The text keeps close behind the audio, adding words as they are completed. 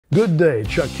Good day,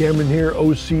 Chuck Cameron here,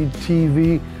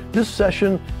 OCTV. This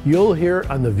session you'll hear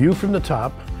on The View from the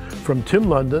Top from Tim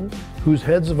London, who's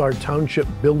heads of our township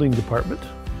building department.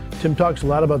 Tim talks a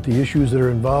lot about the issues that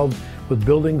are involved with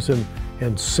buildings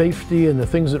and safety and the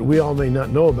things that we all may not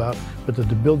know about, but that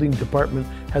the building department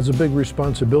has a big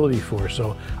responsibility for.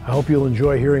 So I hope you'll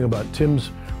enjoy hearing about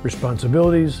Tim's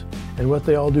responsibilities and what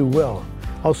they all do well.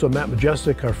 Also, Matt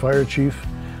Majestic, our fire chief.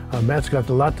 Matt's got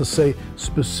a lot to say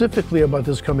specifically about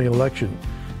this coming election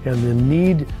and the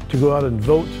need to go out and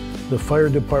vote. The fire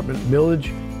department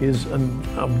millage is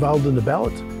involved in the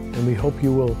ballot, and we hope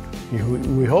you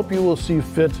will see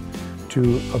fit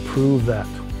to approve that.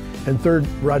 And third,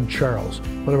 Rod Charles,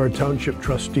 one of our township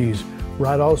trustees.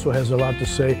 Rod also has a lot to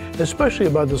say, especially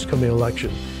about this coming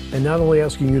election, and not only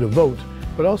asking you to vote,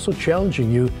 but also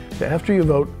challenging you to, after you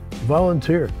vote,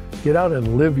 volunteer, get out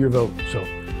and live your vote. So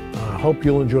I hope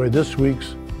you'll enjoy this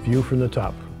week's View from the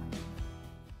Top.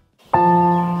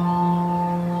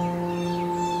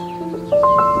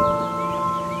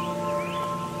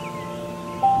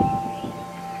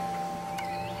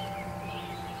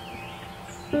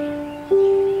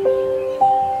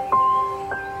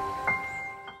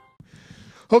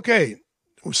 Okay,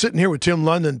 we're sitting here with Tim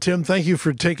London. Tim, thank you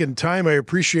for taking time. I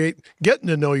appreciate getting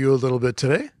to know you a little bit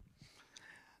today.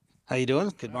 How you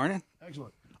doing? Good morning.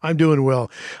 Excellent. I'm doing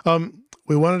well.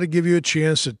 We wanted to give you a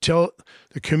chance to tell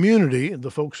the community and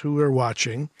the folks who are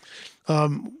watching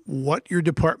what your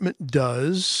department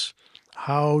does,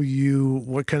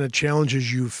 what kind of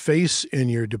challenges you face in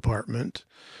your department,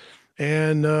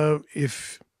 and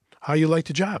how you like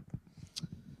the job.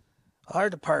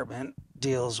 Our department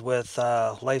deals with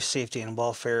life safety and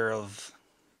welfare of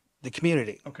the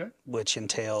community, Okay. which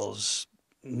entails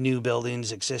new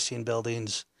buildings, existing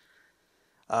buildings,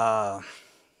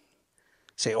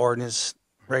 say ordinance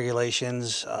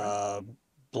regulations,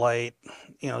 blight,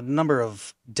 a number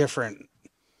of different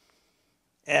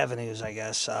avenues, I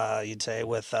guess you'd say,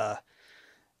 with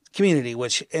community,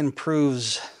 which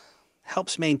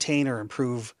helps maintain or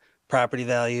improve property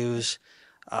values,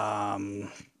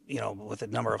 with the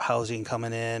number of housing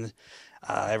coming in,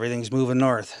 everything's moving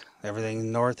north.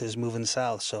 Everything north is moving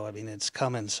south. So, it's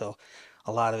coming. So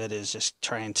a lot of it is just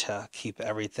trying to keep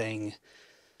everything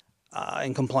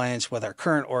in compliance with our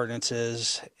current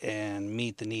ordinances and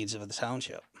meet the needs of the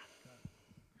township.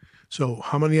 So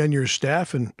how many on your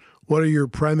staff, and what are your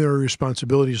primary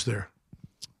responsibilities there?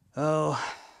 Oh,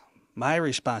 my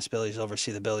responsibility is to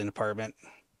oversee the building department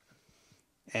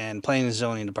and planning and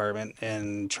zoning department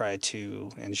and try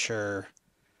to ensure,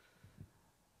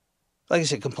 like I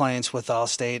said, compliance with all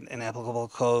state and applicable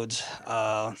codes,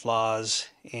 laws,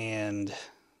 and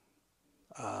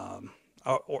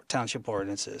township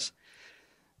ordinances.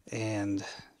 And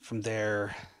from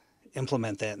there,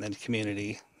 implement that in the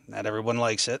community. Not everyone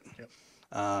likes it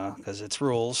because it's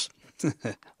rules.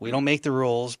 We don't make the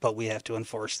rules, but we have to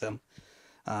enforce them.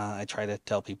 I try to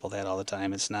tell people that all the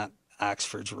time. It's not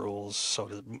Oxford's rules,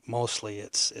 so mostly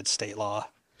it's state law.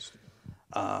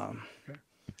 And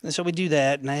so we do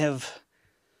that, and I have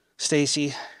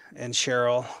Stacy and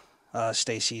Cheryl.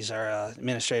 Stacy's our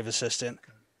administrative assistant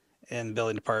in the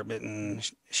building department, and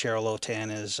Cheryl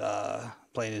Lotan is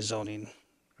planning and zoning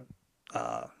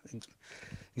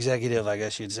executive, I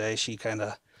guess you'd say. She kind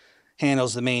of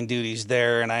handles the main duties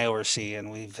there, and I oversee,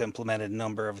 and we've implemented a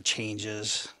number of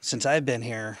changes since I've been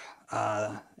here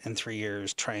in 3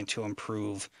 years, trying to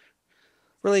improve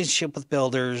relationship with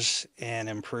builders and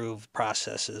improve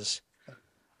processes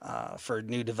for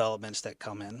new developments that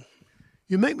come in.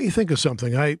 You make me think of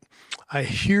something. I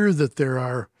hear that there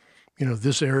are,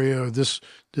 this area, or this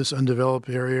undeveloped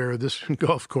area, or this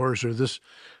golf course, or this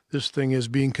thing is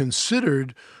being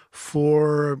considered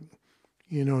for,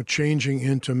 changing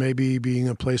into maybe being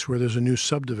a place where there's a new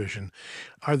subdivision.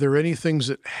 Are there any things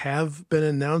that have been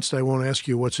announced? I won't ask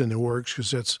you what's in the works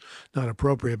because that's not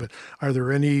appropriate, but are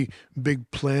there any big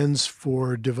plans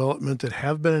for development that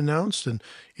have been announced? And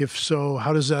if so,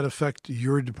 how does that affect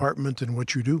your department and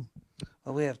what you do?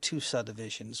 Well, we have two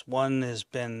subdivisions. One has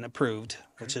been approved,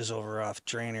 which is over off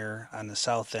Drainer on the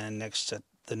south end next to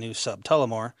the new sub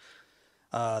Tullamore,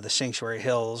 the Sanctuary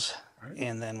Hills.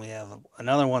 And then we have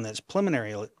another one that's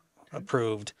preliminarily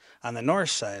approved on the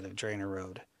north side of Drainer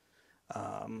Road,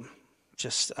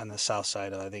 just on the south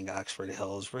side of, I think, Oxford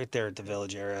Hills, right there at the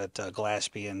village area at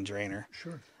Glaspie and Drainer.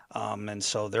 Sure. And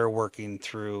so they're working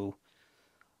through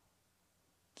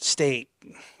state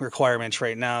requirements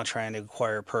right now, trying to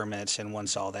acquire permits. And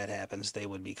once all that happens, they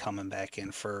would be coming back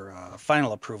in for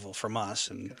final approval from us.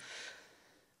 And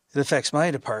It affects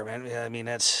my department. I mean,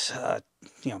 that's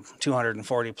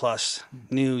 240 plus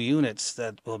new units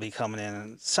that will be coming in.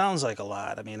 And it sounds like a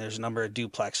lot. I mean, there's a number of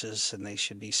duplexes, and they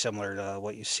should be similar to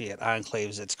what you see at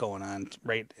Enclaves that's going on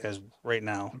right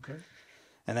now. Okay.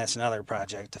 And that's another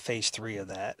project, the phase 3 of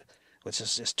that, which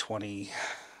is just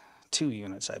 22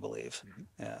 units, I believe.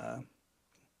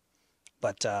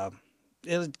 But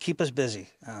it'll keep us busy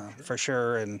for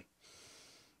sure, and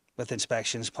with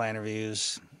inspections, plan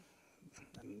reviews,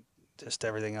 and just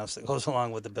everything else that goes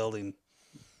along with the building.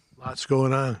 Lots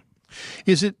going on.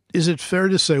 Is it fair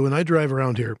to say when I drive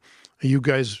around here, you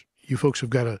folks have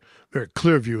got a very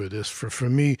clear view of this. For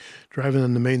me, driving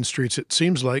on the main streets, it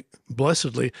seems like,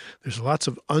 blessedly, there's lots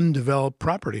of undeveloped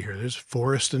property here. There's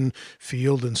forest and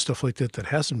field and stuff like that that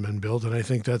hasn't been built, and I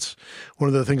think that's one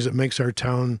of the things that makes our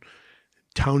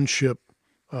township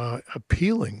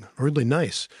appealing, really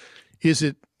nice. Is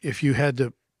it, if you had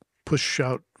to push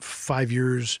out 5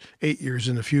 years, 8 years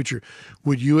in the future,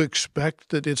 would you expect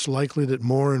that it's likely that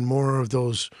more and more of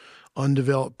those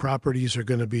undeveloped properties are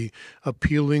going to be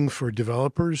appealing for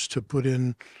developers to put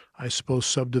in, I suppose,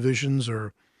 subdivisions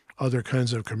or other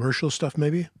kinds of commercial stuff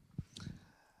maybe?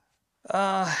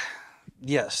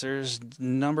 Yes, there's a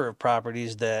number of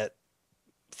properties that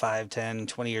 5, 10,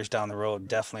 20 years down the road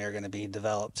definitely are going to be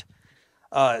developed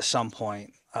at some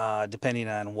point, depending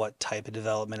on what type of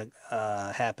development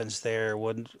happens there,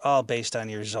 all based on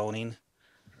your zoning.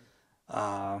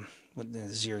 What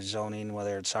is your zoning,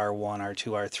 whether it's R1,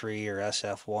 R2, R3, or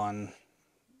SF1,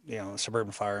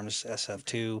 suburban farms,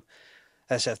 SF2,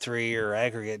 SF3, or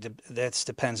aggregate. That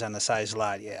depends on the size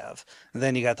lot you have. And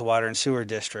then you got the water and sewer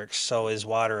districts. So is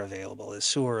water available? Is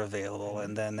sewer available?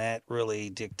 And then that really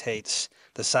dictates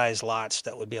the size lots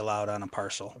that would be allowed on a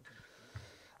parcel.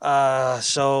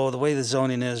 So the way the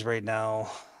zoning is right now,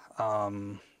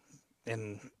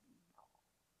 in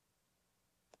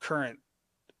current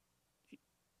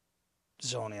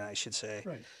zoning, I should say,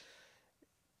 Right.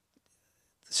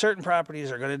 certain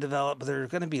properties are going to develop, but they're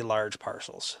going to be large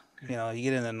parcels. Okay. You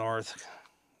get in the north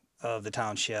of the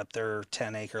township, they're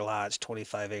 10-acre lots,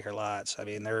 25-acre lots. I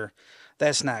mean,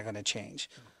 that's not going to change.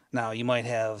 Now, you might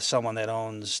have someone that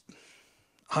owns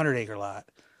 100-acre lot.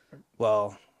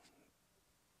 Well,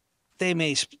 they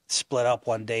may split up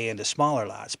one day into smaller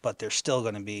lots, but they're still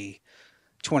going to be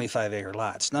 25-acre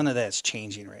lots. None of that's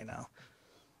changing right now.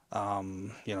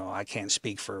 I can't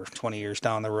speak for 20 years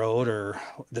down the road or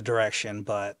the direction,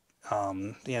 but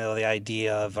the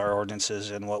idea of our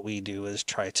ordinances and what we do is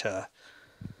try to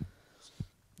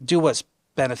do what's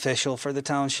beneficial for the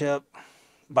township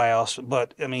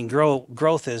but I mean,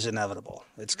 growth is inevitable.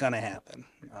 It's going to happen.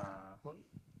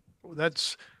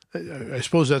 I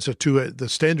suppose that's the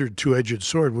standard two-edged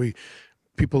sword.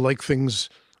 People like things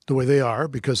the way they are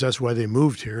because that's why they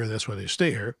moved here and that's why they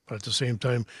stay here. But at the same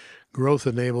time, growth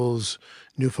enables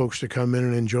new folks to come in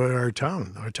and enjoy our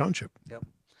township. Yep.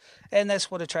 And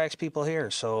that's what attracts people here.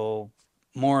 So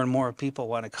more and more people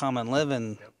want to come and live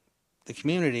in the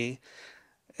community.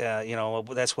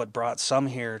 That's what brought some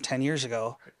here 10 years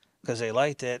ago because they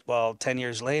liked it. Well, 10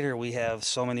 years later, we have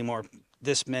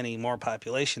this many more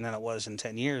population than it was in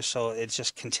 10 years. So it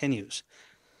just continues.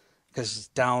 Because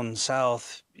down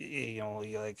south,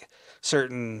 like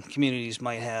certain communities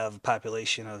might have a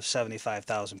population of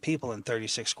 75,000 people in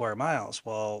 36 square miles.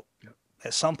 Well,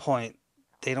 at some point,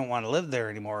 they don't want to live there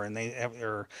anymore, and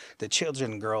the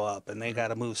children grow up, and they got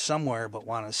to move somewhere, but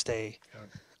want to stay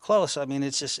close. I mean,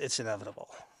 it's inevitable.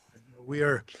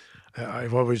 I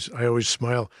always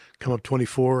smile. Come up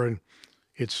 24, and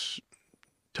it's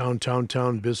town,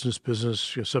 business,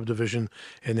 subdivision,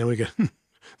 and then we get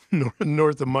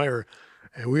north of Meyer,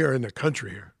 and we are in the country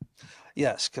here.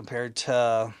 Yes, compared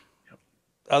to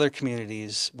other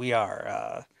communities, we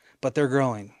are, but they're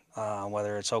growing.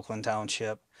 Whether it's Oakland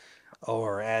Township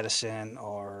or Addison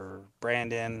or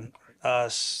Brandon,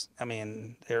 us. I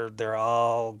mean, they're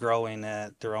all growing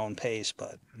at their own pace,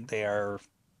 but they are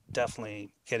definitely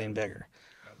getting bigger.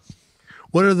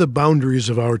 What are the boundaries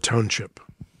of our township?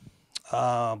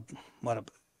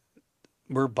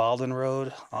 We're Baldwin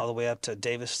Road all the way up to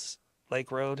Davis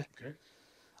Lake Road. Okay.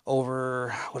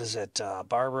 Over,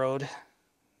 Bar Road,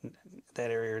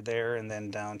 that area there, and then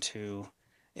down to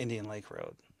Indian Lake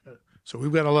Road. So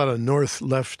we've got a lot of north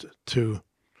left to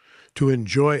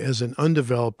enjoy as an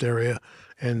undeveloped area,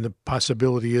 and the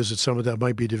possibility is that some of that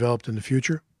might be developed in the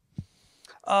future.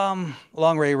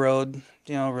 Long Ray Road,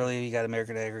 really, you got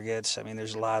American Aggregates. I mean,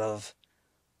 there's a lot of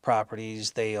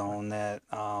properties they own that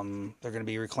they're going to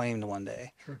be reclaimed one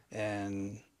day. Sure.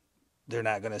 And they're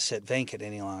not going to sit vacant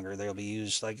any longer. They'll be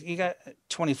used, like you got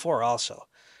 24 also,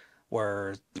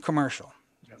 where commercial.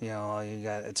 You know,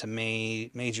 it's a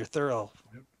major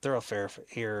thoroughfare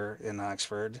here in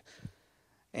Oxford,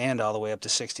 and all the way up to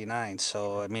 69.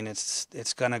 So I mean,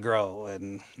 it's gonna grow,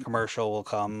 and commercial will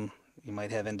come. You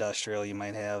might have industrial. You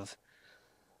might have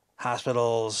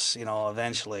hospitals. You know,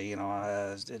 eventually. You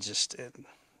know,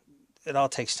 it all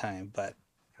takes time, but.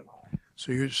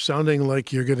 So you're sounding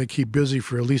like you're going to keep busy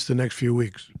for at least the next few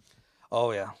weeks.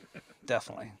 Oh yeah,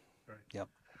 definitely. Yep.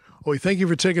 Well, thank you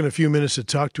for taking a few minutes to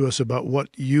talk to us about what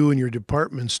you and your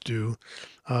departments do,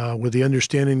 with the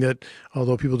understanding that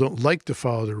although people don't like to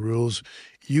follow the rules,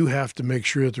 you have to make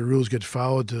sure that the rules get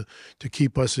followed to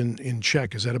keep us in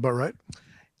check. Is that about right?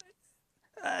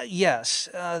 Yes.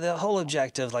 The whole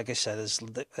objective, like I said,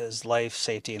 is life,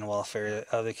 safety, and welfare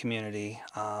of the community.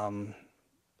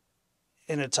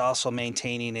 And it's also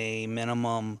maintaining a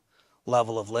minimum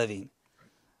level of living.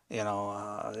 You know,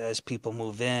 as people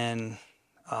move in,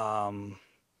 you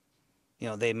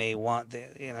know, they may want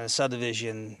in a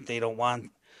subdivision, they don't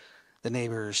want the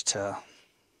neighbors to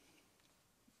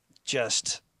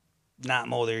just not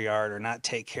mow their yard or not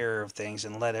take care of things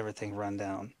and let everything run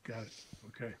down. Got it.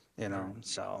 Okay. You know,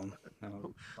 so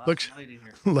Looks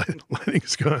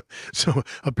lighting's gone. So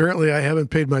apparently I haven't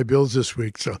paid my bills this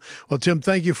week. So, well, Tim,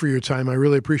 thank you for your time. I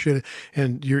really appreciate it.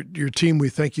 And your team, we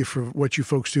thank you for what you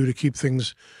folks do to keep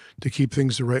things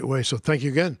the right way. So thank you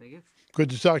again. Thank you.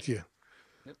 Good to talk to you.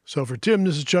 Yep. So for Tim,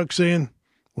 this is Chuck saying,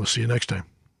 we'll see you next time.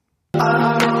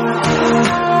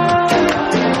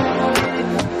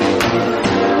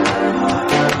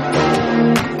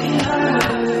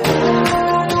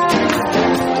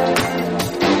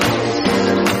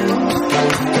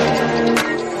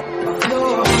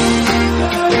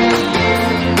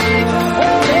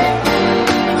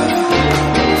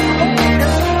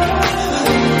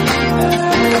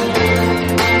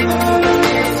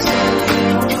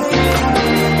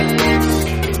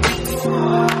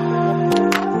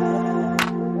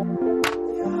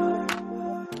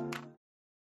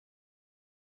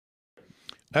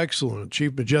 Excellent.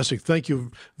 Chief Majestic, thank you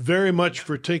very much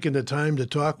for taking the time to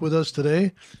talk with us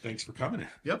today. Thanks for coming.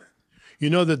 Yep. You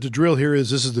know that the drill here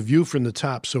is this is the view from the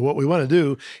top. So what we want to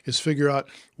do is figure out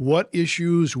what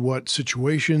issues, what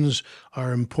situations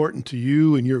are important to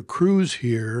you and your crews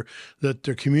here that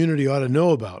the community ought to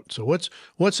know about. So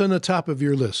what's on the top of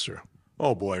your list, sir?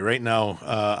 Oh boy, right now,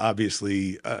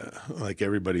 obviously, like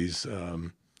everybody's,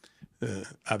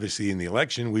 obviously in the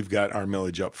election, we've got our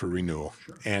millage up for renewal.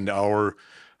 Sure. And our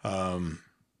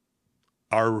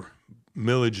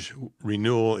millage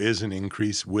renewal is an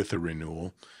increase with a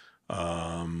renewal.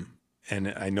 And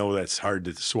I know that's hard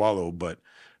to swallow, but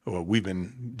we've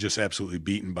been just absolutely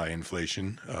beaten by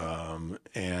inflation,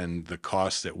 and the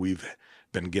costs that we've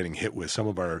been getting hit with. Some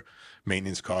of our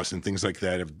maintenance costs and things like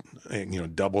that have, you know,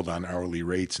 doubled on hourly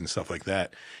rates and stuff like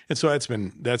that. And so that's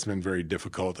been very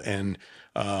difficult. And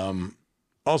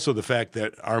also the fact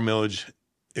that our millage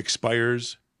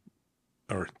expires,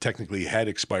 or technically had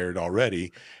expired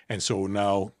already, and so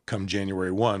now come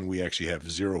January 1, we actually have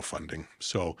zero funding.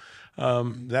 So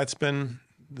that's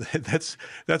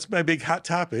my big hot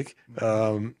topic,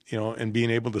 you know, and being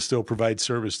able to still provide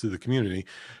service to the community.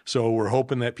 So we're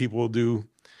hoping that people will do,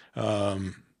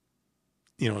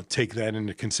 you know, take that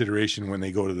into consideration when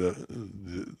they go to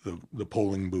the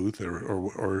polling booth,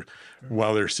 or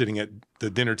while they're sitting at the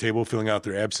dinner table filling out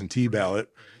their absentee ballot.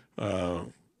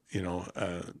 You know,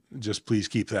 just please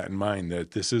keep that in mind,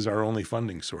 that this is our only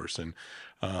funding source. And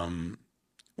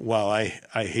while I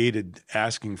hated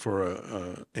asking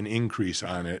for an increase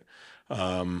on it,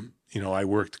 you know, I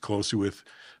worked closely with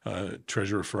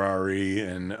Treasurer Ferrari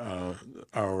and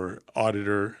our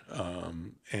auditor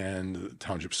and the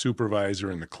township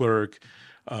supervisor and the clerk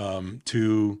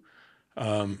to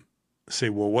say,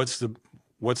 well, what's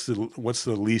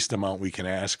the least amount we can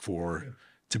ask for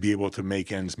to be able to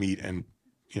make ends meet and,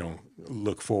 you know,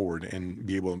 look forward and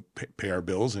be able to pay our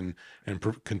bills and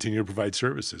continue to provide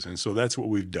services. And so that's what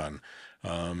we've done.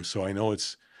 So I know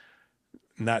it's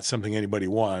not something anybody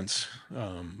wants,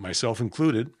 myself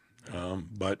included,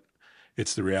 but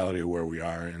it's the reality of where we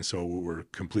are. And so we're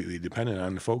completely dependent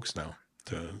on the folks now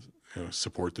to, you know,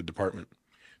 support the department.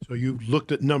 So you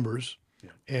looked at numbers.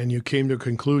 Yeah. And you came to a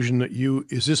conclusion that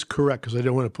is this correct? Because I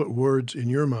don't want to put words in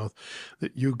your mouth,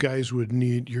 that you guys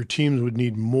your teams would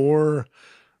need more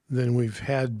than we've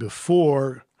had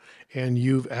before, and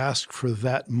you've asked for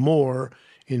that more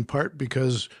in part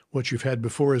because what you've had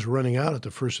before is running out at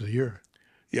the first of the year.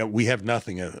 Yeah, we have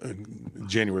nothing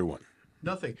January 1.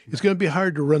 Nothing. It's going to be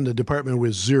hard to run the department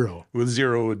with zero. With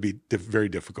zero, it would be very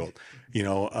difficult. You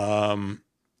know,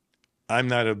 I'm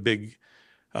not a big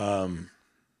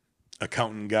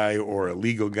accountant guy or a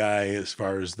legal guy as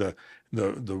far as the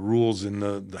the rules and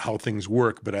the how things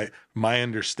work. But my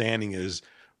understanding is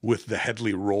with the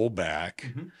Headley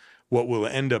rollback, what we'll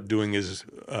end up doing is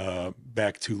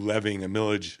back to levying a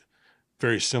millage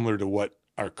very similar to what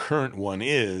our current one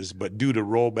is, but due to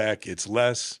rollback, it's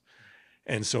less.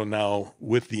 And so now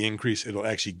with the increase, it'll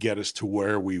actually get us to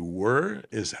where we were,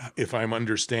 is if I'm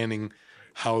understanding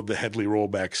how the Headley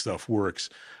rollback stuff works.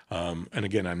 And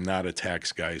again, I'm not a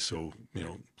tax guy, so,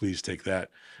 please take that.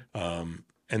 And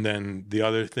then the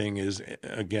other thing is,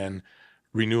 again,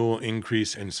 renewal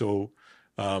increase. And so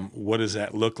what does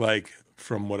that look like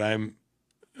from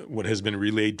what has been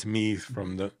relayed to me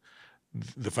from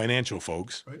the financial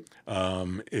folks,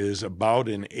 right, is about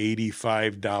an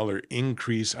 $85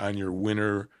 increase on your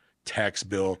winter tax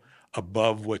bill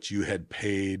above what you had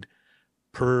paid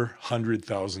per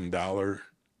 $100,000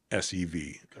 SEV.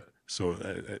 So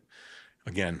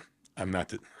again, I'm not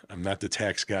the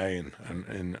tax guy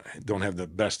and don't have the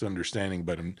best understanding,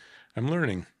 but I'm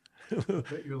learning.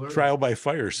 Trial by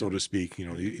fire, so to speak,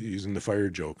 using the fire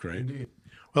joke, right? Indeed.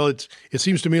 Well, it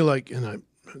seems to me like, and I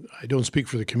don't speak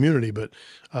for the community, but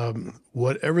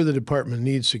whatever the department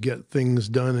needs to get things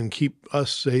done and keep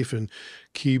us safe and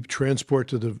keep transport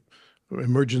to the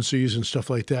emergencies and stuff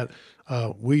like that,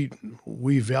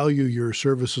 we value your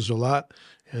services a lot.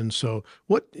 And so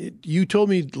you told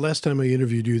me last time I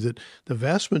interviewed you that the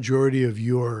vast majority of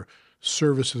your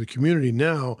service to the community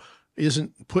now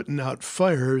isn't putting out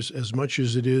fires as much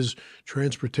as it is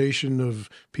transportation of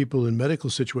people in medical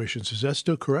situations. Is that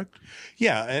still correct?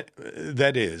 Yeah,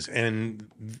 that is. And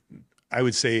I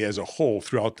would say as a whole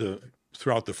throughout the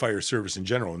fire service in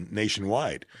general,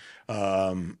 nationwide,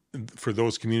 for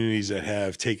those communities that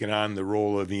have taken on the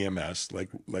role of EMS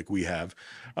like we have,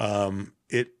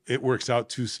 it works out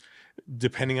to,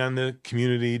 depending on the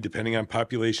community, depending on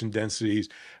population densities,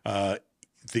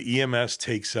 the EMS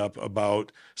takes up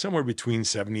about somewhere between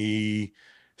 70,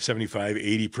 75,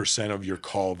 80% of your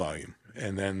call volume.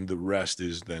 And then the rest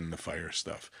is then the fire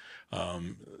stuff.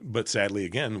 But sadly,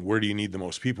 again, where do you need the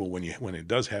most people when it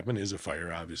does happen is a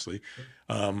fire, obviously.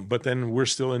 But then we're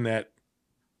still in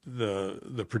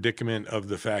the predicament of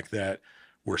the fact that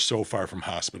we're so far from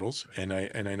hospitals, and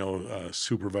I know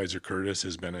Supervisor Curtis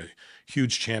has been a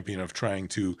huge champion of trying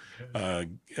to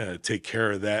take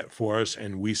care of that for us,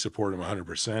 and we support him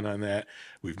 100% on that.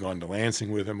 We've gone to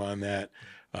Lansing with him on that,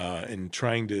 and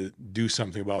trying to do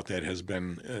something about that has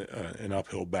been an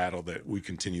uphill battle that we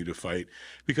continue to fight.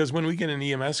 Because when we get an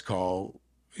EMS call,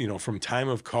 from time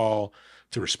of call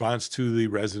to response to the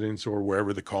residents or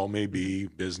wherever the call may be,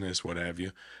 business, what have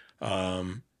you,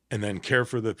 and then care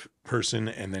for the person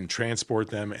and then transport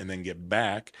them and then get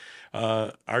back.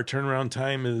 Our turnaround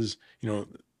time is,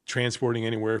 transporting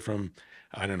anywhere from,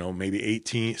 I don't know, maybe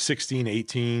 16,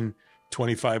 18,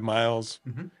 25 miles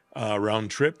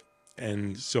round trip.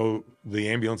 And so the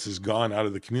ambulance is gone out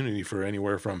of the community for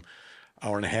anywhere from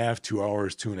hour and a half, 2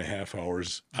 hours, 2.5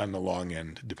 hours on the long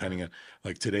end, depending on,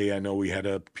 like today, I know we had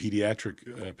a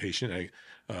pediatric patient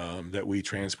that we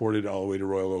transported all the way to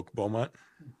Royal Oak, Beaumont.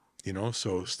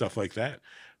 So stuff like that,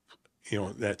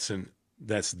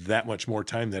 that's that much more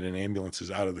time that an ambulance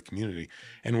is out of the community.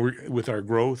 And we're, with our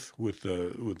growth, with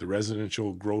the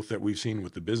residential growth that we've seen,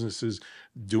 with the businesses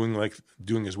doing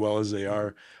as well as they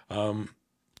are,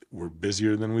 we're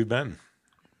busier than we've been,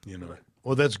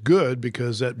 Well, that's good,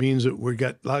 because that means that we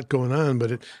got a lot going on,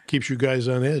 but it keeps you guys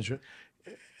on edge.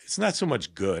 It's not so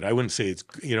much good. I wouldn't say it's,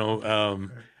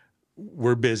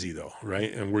 we're busy though,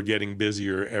 right? And we're getting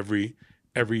busier every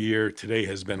year. Today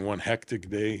has been one hectic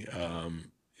day.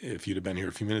 If you'd have been here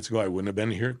a few minutes ago, I wouldn't have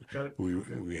been here.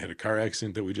 We had a car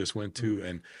accident that we just went to.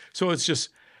 And so it's just,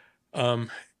 and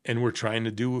we're trying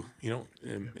to do,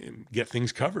 and get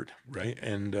things covered. Right.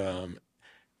 And,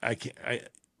 I think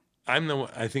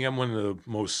I'm one of the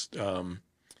most,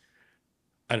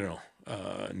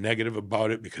 negative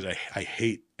about it, because I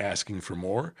hate asking for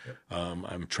more.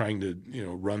 I'm trying to,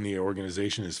 run the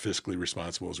organization as fiscally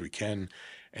responsible as we can.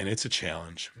 And it's a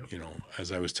challenge,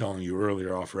 as I was telling you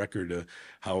earlier off record,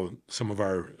 how some of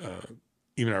our,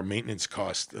 even our maintenance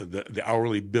costs, the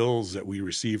hourly bills that we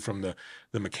receive from the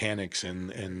mechanics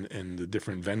and the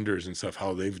different vendors and stuff,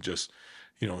 how they've just,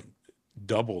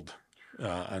 doubled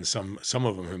on some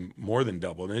of them, have more than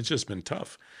doubled. And it's just been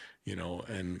tough,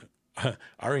 and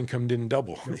our income didn't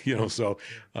double, so,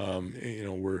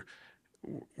 we're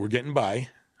getting by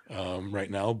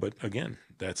right now. But again,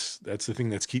 that's the thing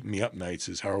that's keeping me up nights,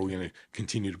 is how are we going to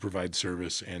continue to provide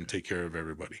service and take care of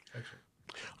everybody. Excellent.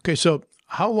 Okay, so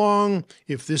how long,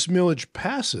 if this millage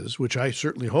passes, which I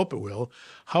certainly hope it will,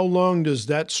 how long does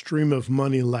that stream of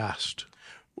money last?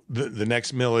 The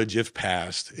next millage, if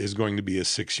passed, is going to be a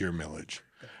 6-year millage.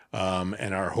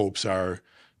 And our hopes are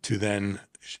to then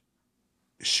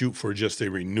shoot for just a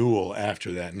renewal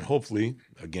after that. And hopefully,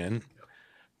 again,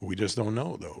 we just don't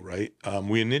know though, right?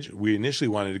 We initially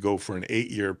wanted to go for an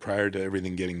 8-year prior to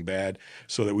everything getting bad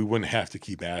so that we wouldn't have to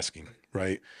keep asking,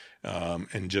 right?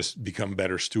 And just become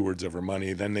better stewards of our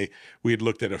money. Then we had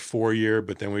looked at a 4-year,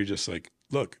 but then we were just like,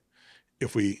 look,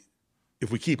 if we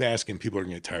keep asking, people are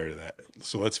gonna get tired of that.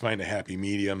 So let's find a happy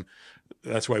medium.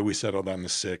 That's why we settled on the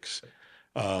 6.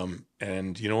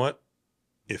 And you know what?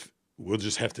 If we'll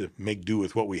just have to make do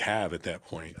with what we have at that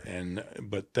point.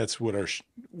 But that's what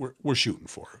we're shooting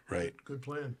for, right? Good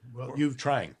plan. Well, you've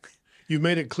trying. You've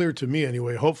made it clear to me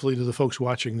anyway, hopefully to the folks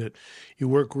watching, that you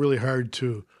work really hard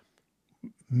to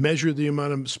measure the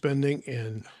amount of spending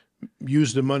and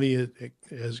use the money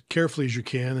as carefully as you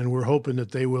can. And we're hoping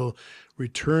that they will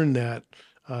return that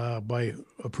by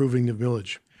approving the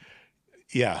millage.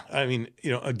 Yeah. I mean,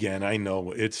 again, I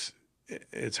know it's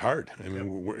hard. I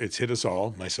mean, it's hit us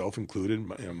all, myself included,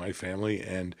 my family,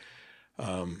 and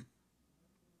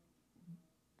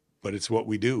but it's what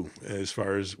we do. As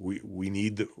far as we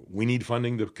need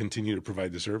funding to continue to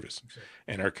provide the service,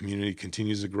 and our community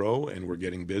continues to grow, and we're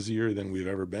getting busier than we've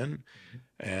ever been,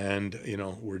 and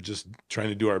we're just trying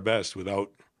to do our best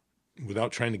without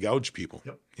trying to gouge people.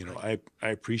 I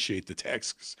appreciate the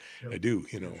tasks. I do.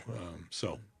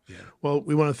 So. Yeah. Well,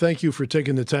 we want to thank you for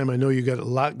taking the time. I know you got a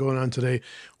lot going on today.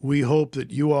 We hope that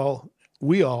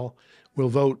we all will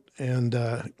vote and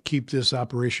keep this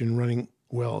operation running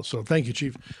well. So thank you,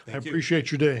 Chief. I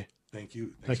appreciate your day. Thank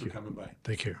you. Thanks for coming by.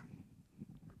 Take care.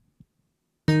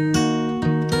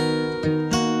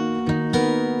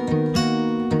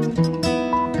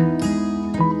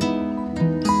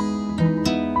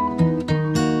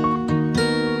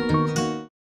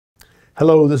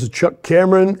 Hello, this is Chuck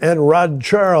Cameron and Rod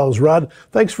Charles. Rod,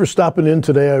 thanks for stopping in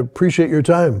today. I appreciate your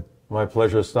time. My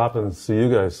pleasure to stop and see you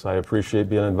guys. I appreciate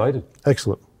being invited.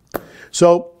 Excellent.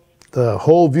 So the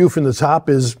whole view from the top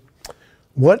is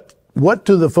what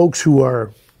do the folks who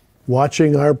are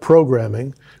watching our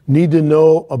programming need to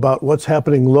know about what's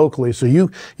happening locally? So you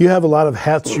have a lot of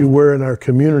hats you wear in our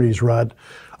communities, Rod.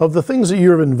 Of the things that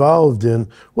you're involved in,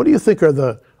 what do you think are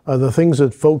the things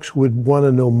that folks would want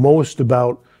to know most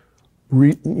about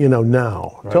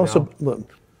now? Right Tell us now?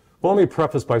 Well, let me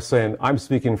preface by saying I'm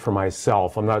speaking for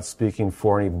myself. I'm not speaking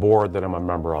for any board that I'm a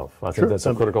member of. I think that's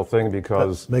a critical thing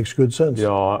because that makes good sense.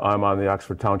 I'm on the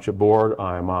Oxford Township Board.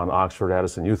 I'm on Oxford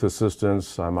Addison Youth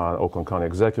Assistance. I'm on Oakland County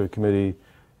Executive Committee,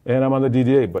 and I'm on the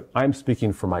DDA. But I'm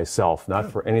speaking for myself,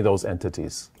 not for any of those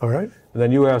entities. All right. And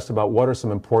then you asked about what are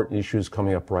some important issues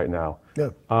coming up right now.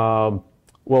 Yeah.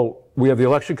 Well, we have the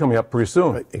election coming up pretty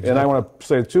soon, right, exactly. And I want to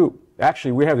say too.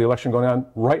 Actually, we have the election going on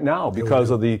right now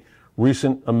because of the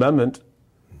recent amendment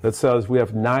that says we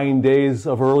have 9 days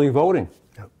of early voting.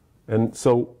 Yep. And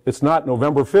so it's not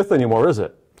November 5th anymore, is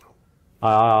it?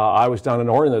 I was down in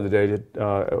Orion the other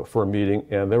day for a meeting,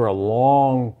 and there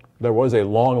was a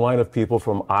long line of people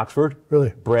from Oxford,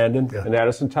 really? Brandon, and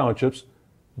Addison Townships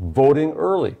voting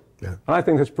early. Yeah. And I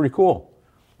think that's pretty cool.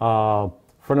 A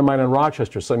friend of mine in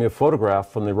Rochester sent me a photograph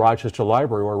from the Rochester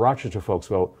Library where Rochester folks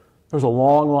vote. There's a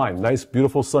long line, nice,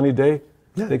 beautiful, sunny day.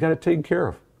 Yeah. They got it taken care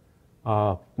of.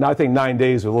 Now, I think 9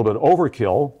 days is a little bit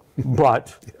overkill,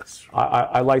 but yes.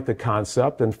 I like the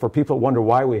concept. And for people that wonder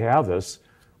why we have this,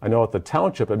 I know at the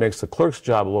township it makes the clerk's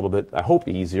job a little bit, I hope,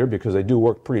 easier because they do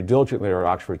work pretty diligently at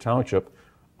Oxford Township.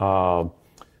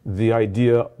 The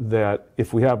idea that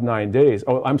if we have 9 days,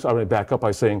 I'm sorry, I'm going to back up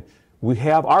by saying we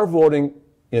have our voting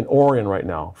in Orion right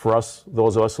now, for us,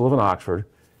 those of us who live in Oxford,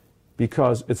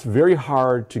 because it's very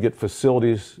hard to get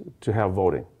facilities to have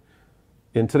voting.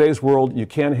 In today's world, you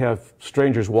can't have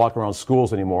strangers walking around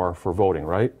schools anymore for voting,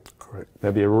 right? Correct.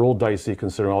 That'd be a real dicey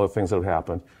considering all the things that have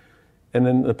happened. And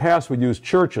in the past, we'd use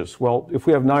churches. Well, if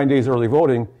we have 9 days early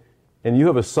voting and you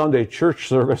have a Sunday church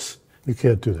service... You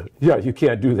can't do that. Yeah, you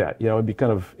can't do that. It'd be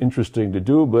kind of interesting to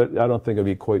do, but I don't think it'd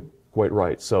be quite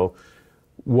right. So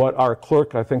what our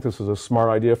clerk, I think this is a smart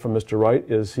idea from Mr. Wright,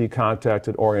 is he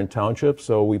contacted Orion Township,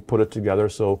 so we put it together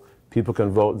so people can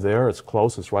vote there. It's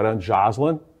close. It's right on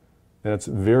Joslin, and it's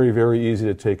very, very easy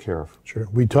to take care of. Sure.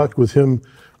 We talked with him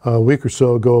a week or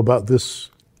so ago about this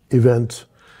event,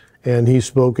 and he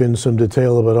spoke in some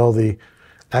detail about all the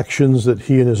actions that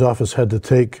he and his office had to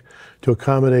take to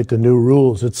accommodate the new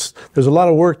rules. There's a lot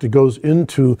of work that goes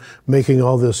into making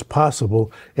all this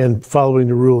possible and following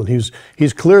the rule. And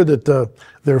he's clear that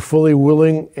they're fully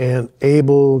willing and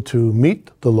able to meet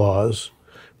the laws,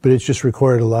 but it's just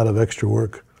required a lot of extra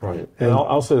work. Right. And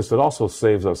I'll say this, it also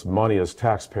saves us money as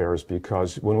taxpayers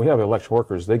because when we have election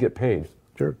workers, they get paid.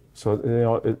 Sure. So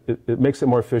it makes it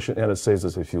more efficient and it saves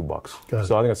us a few bucks. Got it.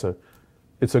 So I think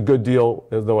it's a good deal.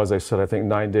 Though, as I said, I think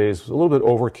 9 days is a little bit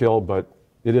overkill, but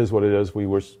it is what it is. We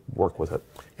work with it.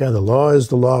 Yeah, the law is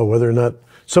the law, whether or not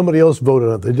somebody else voted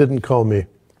on it. They didn't call me.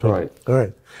 Right. All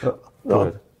right. Go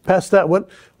ahead. Past that, what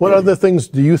other things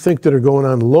do you think that are going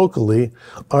on locally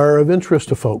are of interest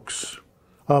to folks?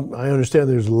 I understand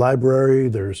there's a library,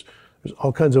 there's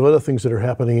all kinds of other things that are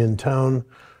happening in town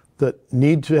that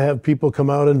need to have people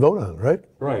come out and vote on, right?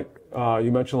 Right.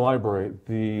 You mentioned the library.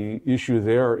 The issue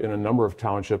there in a number of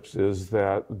townships is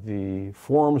that the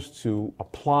forms to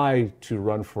apply to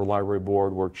run for library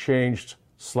board were changed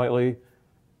slightly,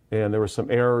 and there were some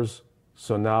errors.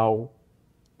 So now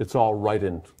it's all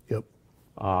write-in. Yep.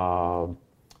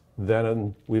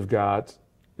 Then we've got,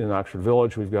 in Oxford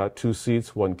Village, we've got 2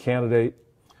 seats, 1 candidate.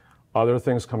 Other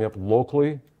things coming up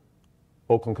locally.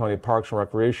 Oakland County Parks and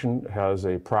Recreation has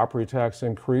a property tax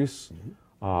increase.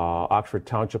 Oxford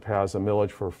Township has a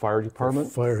millage for fire department.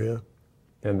 Fire, yeah.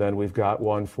 And then we've got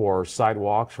one for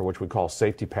sidewalks, or which we call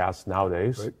safety paths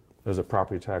nowadays. Right. There's a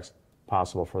property tax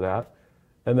possible for that.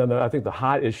 And then I think the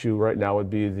hot issue right now would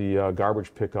be the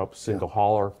garbage pickup single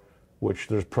hauler, which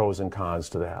there's pros and cons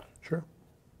to that. Sure.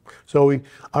 So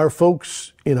our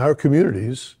folks in our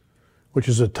communities, which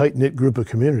is a tight-knit group of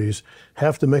communities,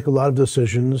 have to make a lot of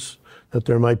decisions that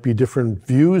there might be different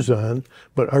views on,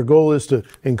 but our goal is to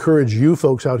encourage you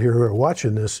folks out here who are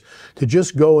watching this to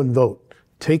just go and vote.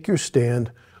 Take your stand,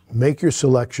 make your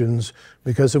selections,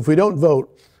 because if we don't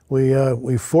vote,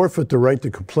 we forfeit the right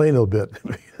to complain a bit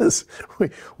because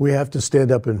we have to stand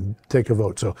up and take a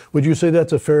vote. So would you say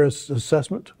that's a fair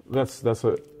assessment? That's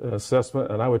an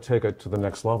assessment, and I would take it to the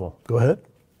next level. Go ahead.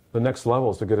 The next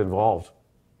level is to get involved.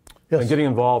 Yes. And getting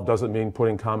involved doesn't mean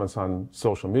putting comments on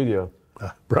social media.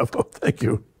 Bravo, thank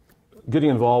you. Getting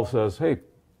involved says, hey,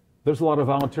 there's a lot of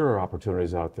volunteer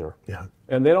opportunities out there. Yeah.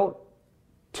 And they don't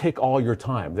take all your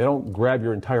time. They don't grab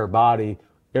your entire body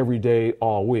every day,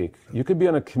 all week. You could be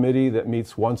on a committee that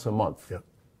meets once a month. Yeah.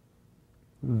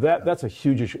 That's a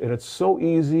huge issue. And it's so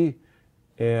easy.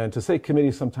 And to say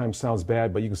committee sometimes sounds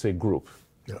bad, but you can say group.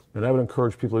 Yeah. And I would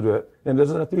encourage people to do that. And it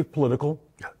doesn't have to be political.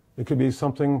 Yeah. It could be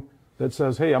something that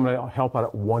says, hey, I'm going to help out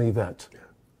at one event. Yeah.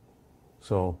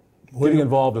 So getting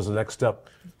involved is the next step.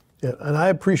 Yeah, and I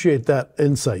appreciate that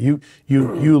insight. You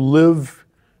live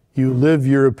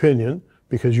your opinion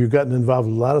because you've gotten involved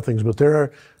with a lot of things, but there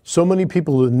are so many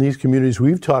people in these communities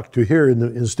we've talked to here in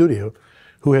the studio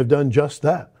who have done just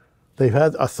that. They've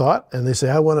had a thought and they say,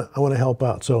 I want to help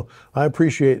out. So I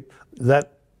appreciate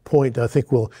that point. I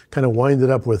think we'll kind of wind it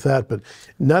up with that, but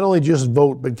not only just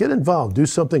vote, but get involved, do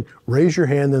something, raise your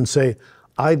hand and say,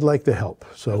 I'd like to help.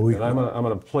 So and I'm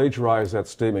going to plagiarize that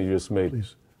statement you just made.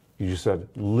 Please. You just said,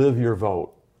 live your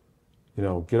vote.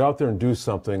 Get out there and do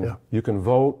something. Yeah. You can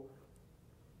vote,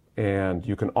 and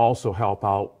you can also help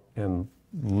out and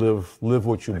live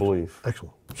what you believe.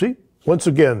 Excellent. See, once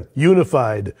again,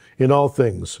 unified in all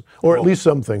things, or at least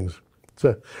some things.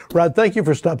 So, Rod, thank you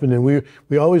for stopping in.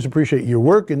 We always appreciate your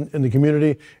work in the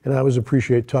community, and I always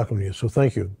appreciate talking to you. So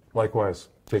thank you. Likewise.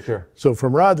 Take care. So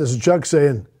from Rod, this is Chuck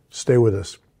saying, stay with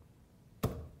us.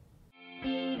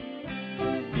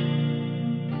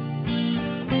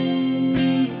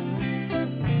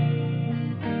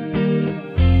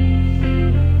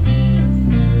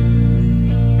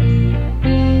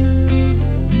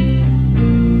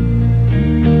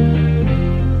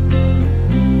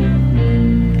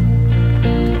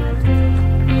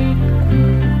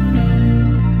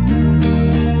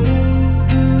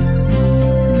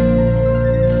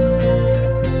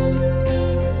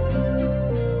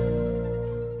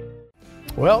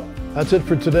 Well, that's it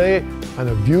for today on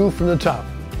A View from the Top.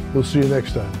 We'll see you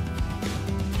next time.